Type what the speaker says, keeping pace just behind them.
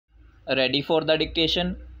Ready for the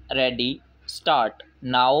dictation? Ready, start.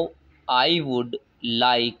 Now, I would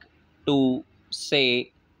like to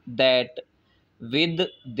say that with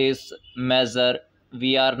this measure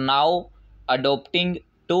we are now adopting,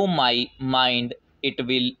 to my mind, it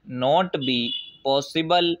will not be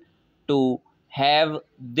possible to have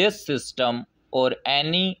this system or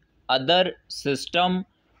any other system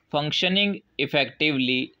functioning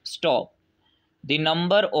effectively. Stop. The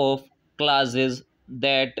number of classes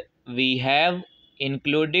that we have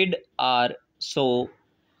included are so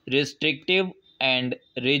restrictive and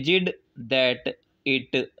rigid that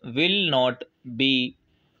it will not be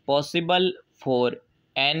possible for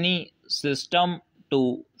any system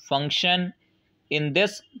to function in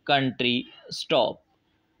this country. Stop.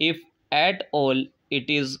 If at all it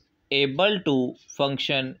is able to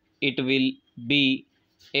function, it will be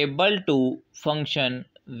able to function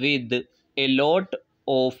with a lot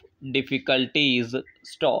of difficulties.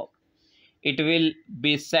 Stop. It will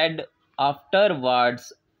be said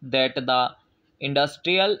afterwards that the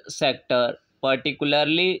industrial sector,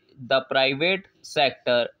 particularly the private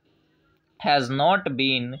sector, has not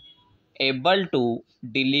been able to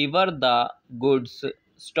deliver the goods.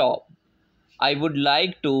 Stop. I would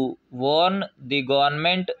like to warn the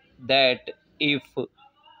government that if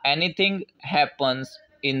anything happens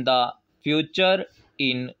in the future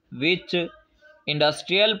in which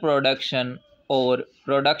industrial production or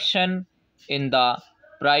production in the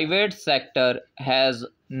private sector has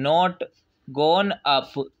not gone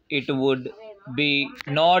up, it would be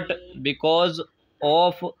not because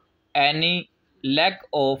of any lack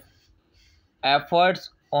of efforts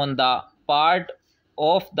on the part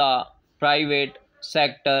of the private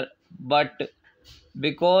sector, but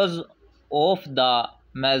because of the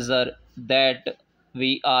measure that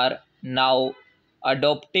we are now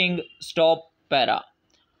adopting. Stop. Para.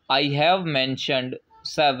 I have mentioned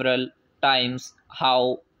several times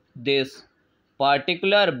how this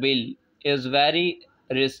particular bill is very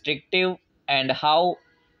restrictive and how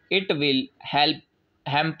it will help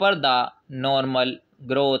hamper the normal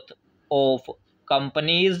growth of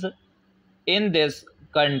companies in this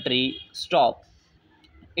country. Stop.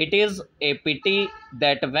 It is a pity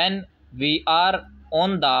that when we are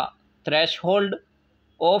on the threshold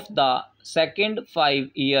of the second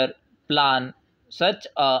 5-year plan, such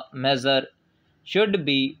a measure should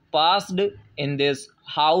be passed in this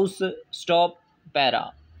House. Stop.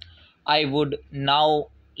 Para. I would now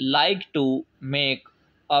like to make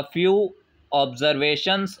a few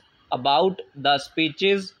observations about the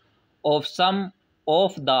speeches of some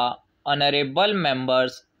of the honorable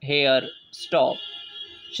members here. Stop.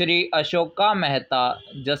 Shri Ashoka Mehta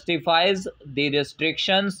justifies the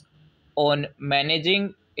restrictions on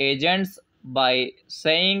managing agents by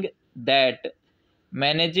saying that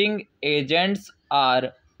managing agents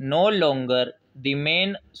are no longer the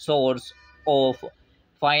main source of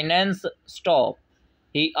finance. Stop.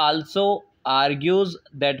 He also argues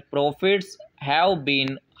that profits have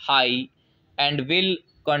been high and will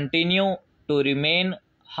continue to remain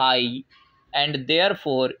high, and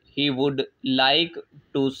therefore he would like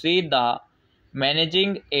to see the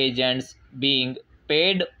managing agents being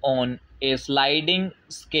paid on a sliding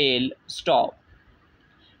scale. Stop.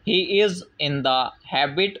 He is in the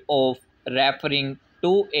habit of referring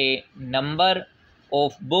to a number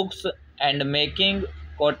of books and making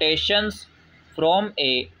quotations from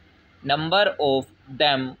a number of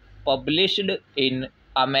them published in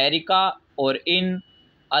America or in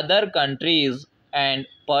other countries, and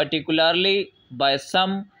particularly by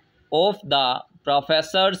some of the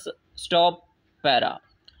professors. Stop. Para.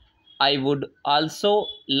 I would also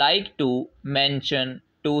like to mention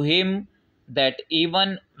to him that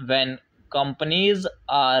even when companies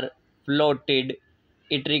are floated,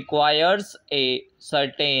 it requires a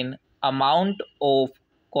certain amount of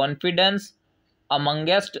confidence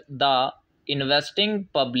amongst the investing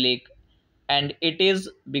public, and it is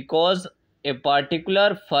because a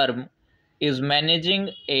particular firm is managing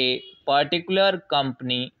a particular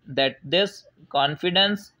company that this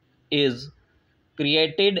confidence is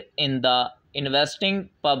created in the investing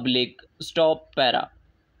public. Stop. Para.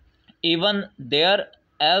 Even there,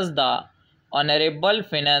 as the Honorable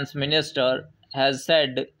Finance Minister has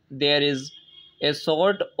said, there is a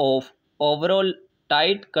sort of overall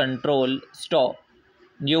tight control. Stop.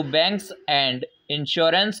 New banks and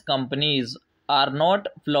insurance companies are not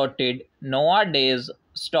floated nowadays.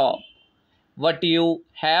 Stop. What you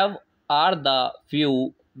have are the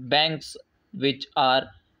few banks which are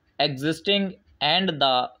existing and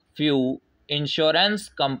the few insurance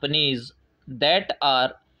companies that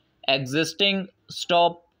are existing.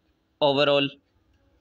 Stop. Overall.